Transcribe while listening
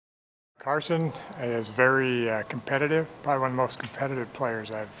Carson is very competitive, probably one of the most competitive players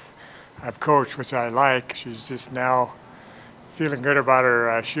I've coached, which I like. She's just now feeling good about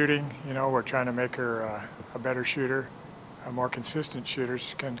her shooting. You know, we're trying to make her a better shooter, a more consistent shooter.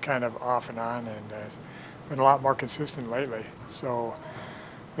 She's kind of off and on, and been a lot more consistent lately. So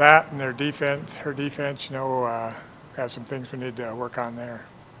that and her defense, you know, have some things we need to work on there.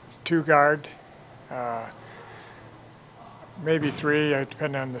 Two guard. Maybe three,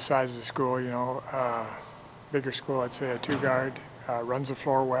 depending on the size of the school, you know. Bigger school, I'd say a two guard, runs the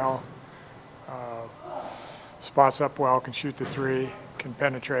floor well, spots up well, can shoot the three, can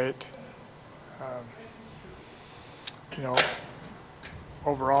penetrate. You know,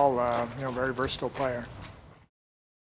 overall, you know, very versatile player.